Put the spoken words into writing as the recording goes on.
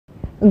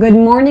Good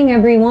morning,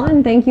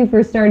 everyone. Thank you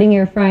for starting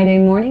your Friday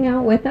morning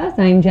out with us.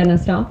 I'm Jenna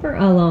Stauffer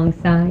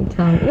alongside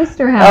Tom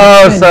Oosterhouse.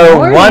 Oh, Good so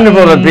morning.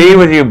 wonderful to be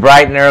with you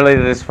bright and early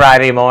this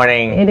Friday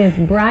morning. It is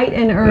bright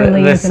and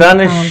early. The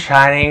sun is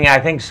shining. I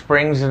think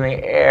spring's in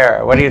the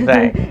air. What do you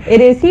think?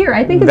 It is here.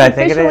 I think it's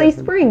officially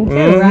spring,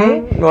 too,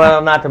 right?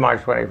 Well, not to March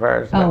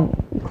 21st. Oh,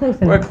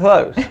 close enough. We're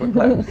close. We're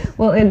close.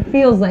 Well, it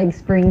feels like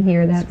spring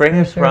here. That's spring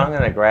has sure. sprung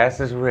and the grass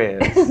is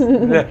red.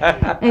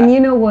 And you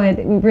know what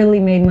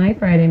really made my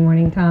Friday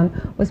morning, Tom,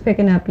 was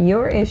picking up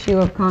your issue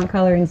of Conch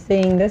Color and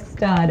seeing this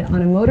stud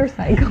on a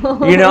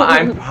motorcycle. You know,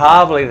 I'm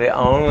probably the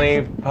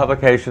only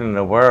publication in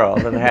the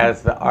world that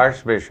has the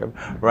Archbishop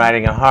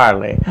riding a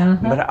Harley.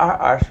 But our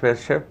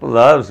Archbishop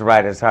loves to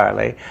ride his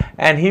Harley,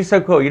 and he's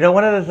so cool. You know,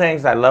 one of the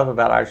things I love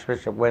about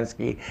Archbishop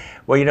Wenski,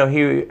 well, you know,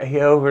 he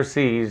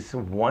oversees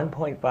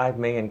 1.5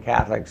 million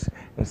Catholics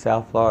in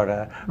South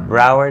Florida,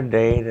 Broward,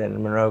 Dade,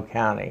 and Monroe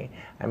County.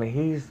 I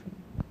mean,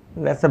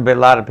 that's a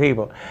lot of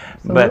people.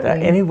 Absolutely. But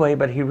anyway,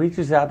 but he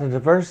reaches out to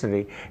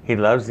diversity. He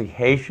loves the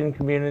Haitian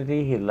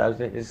community. He loves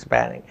the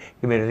Hispanic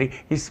community.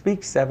 He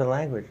speaks 7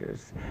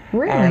 languages.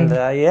 Really? And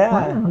yeah.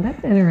 Wow,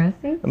 that's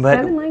interesting.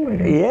 But, 7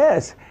 languages.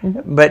 Yes.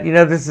 But you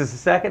know, this is the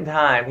second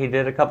time he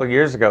did a couple of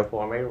years ago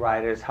for me,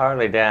 ride his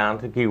Harley down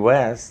to Key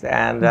West.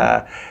 And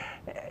a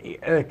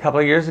couple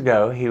of years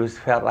ago, he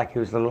felt like he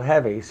was a little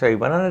heavy. So he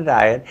went on a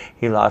diet.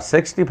 He lost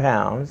 60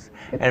 pounds.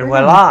 And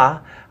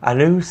voila, a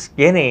new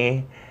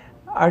skinny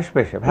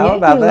Archbishop. How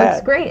about that? He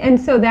looks great. And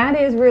so that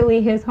is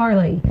really his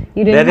Harley.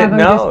 You didn't have him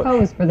just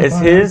pose for the It's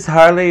his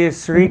Harley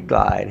Street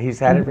Glide. He's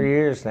had it for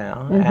years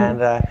now.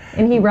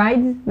 And he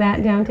rides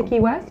that down to Key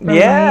West from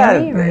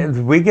Miami? Or?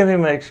 We give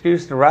him an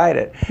excuse to ride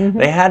it.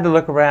 They had to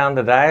look around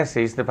the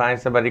diocese to find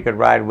somebody who could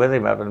ride with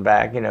him up and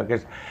back, you know,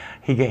 because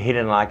he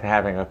didn't like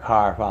having a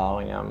car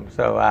following him.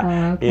 So,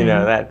 you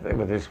know, that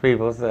with his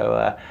people.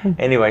 So,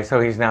 anyway, so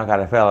he's now got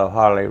a fellow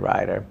Harley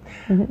rider.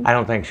 I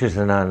don't think she's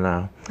a nun,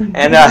 though.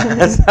 And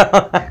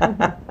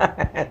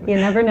you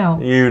never know.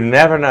 You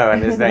never know in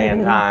this day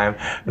and time.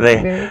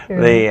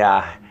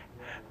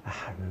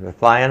 The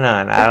flying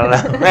nun. I don't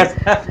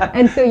know.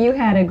 And so you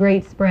had a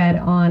great spread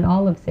on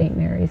all of St.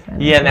 Mary's.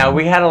 Yeah, now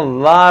we had a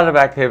lot of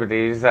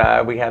activities.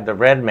 We had the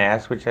Red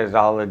Mass, which has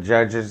all the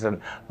judges and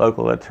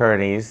local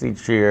attorneys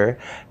each year.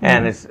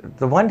 And it's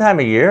the one time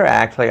a year,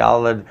 actually,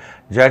 all the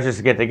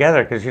judges get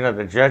together, because, you know,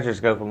 the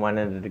judges go from one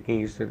end of the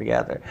Keys to the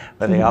other.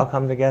 But they all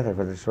come together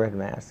for this Red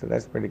Mass, so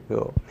that's pretty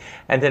cool.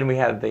 And then we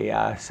had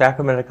the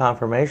Sacrament of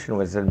Confirmation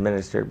was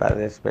administered by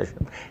this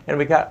bishop. And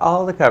we got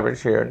all the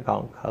coverage here in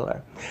Conch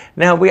Color.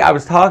 Now, I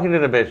was talking to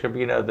the bishop,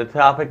 you know, the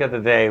topic of the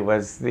day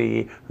was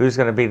who's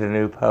going to be the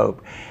new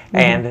pope.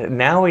 And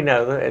now we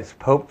know that it's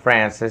Pope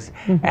Francis.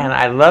 And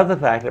I love the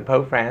fact that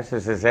Pope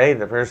Francis is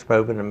the first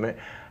pope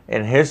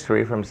in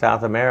history from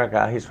South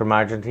America. He's from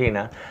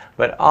Argentina,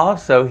 but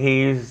also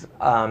he's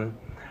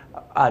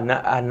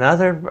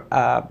another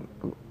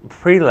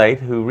prelate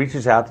who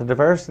reaches out to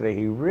diversity.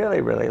 He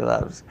really, really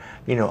loves,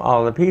 you know,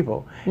 all the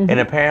people, and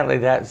apparently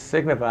that's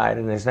signified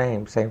in his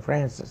name, St.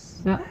 Francis.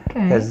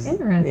 Okay,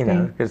 interesting. You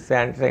know, because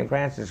St.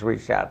 Francis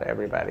reached out to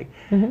everybody,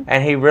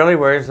 and he really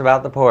worries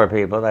about the poor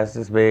people. That's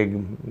this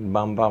big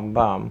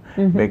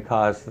big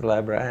cause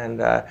célèbre,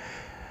 and.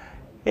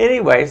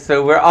 Anyway,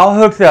 so we're all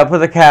hooked up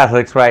with the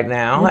Catholics right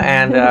now,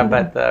 and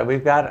but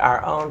we've got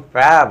our own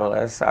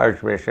fabulous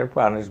Archbishop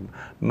on his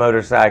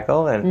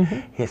motorcycle, and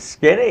he's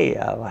skinny.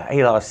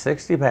 He lost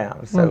 60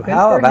 pounds. So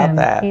how about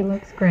that? He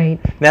looks great.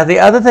 Now, the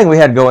other thing we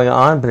had going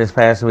on this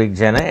past week,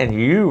 Jenna, and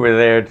you were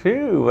there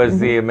too, was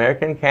the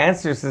American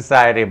Cancer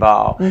Society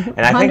Ball.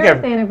 And I think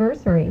 100th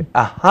anniversary.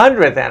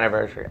 100th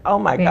anniversary. Oh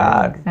my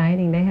God! Very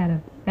exciting. They had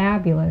a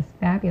fabulous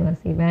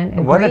event.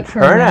 And what a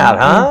turnout,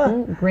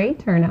 huh? Great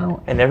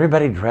turnout. And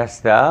everybody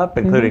dressed up,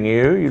 including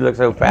you. You look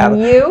so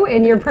fabulous. And you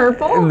in your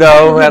purple?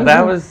 No,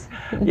 that was,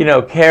 you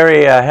know,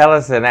 Carrie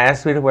Hellison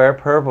asked me to wear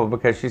purple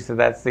because she said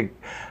that's the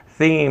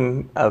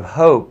theme of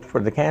hope for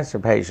the cancer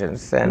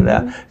patients.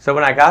 And so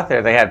when I got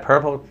there, they had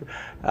purple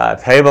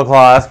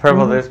tablecloths,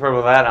 purple this,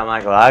 purple that. I'm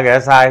like, well, I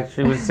guess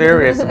she was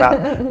serious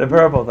about the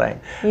purple thing.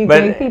 You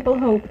gave people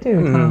hope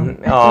too, Tom.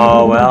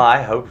 Oh, well,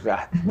 I hope so.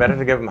 Better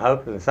to give them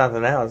hope than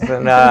something else.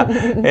 And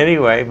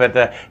anyway,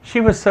 but she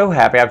was so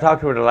happy. I've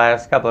talked to her the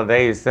last couple of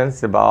days since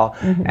the ball,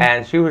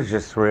 and she was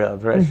just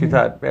thrilled. She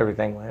thought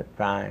everything went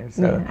fine.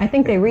 So yeah, I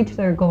think they reached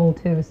their goal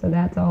too, so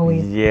that's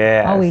always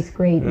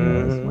great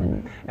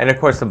news. And of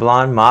course, the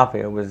Blonde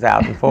Mafia was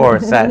out in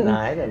force that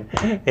night,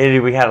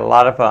 and we had a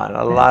lot of fun,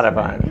 a lot of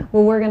fun.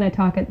 Well, we're going to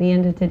talk at the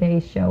end of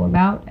today's show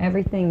about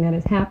everything that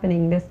is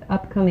happening this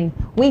upcoming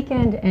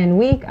weekend and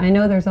week. I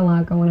know there's a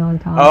lot going on,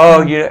 Tom.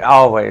 Oh,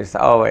 always.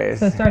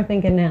 So start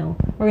thinking now.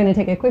 We're going to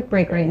take a quick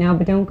break right now,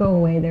 but don't go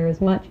away. There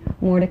is much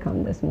more to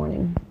come this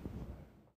morning.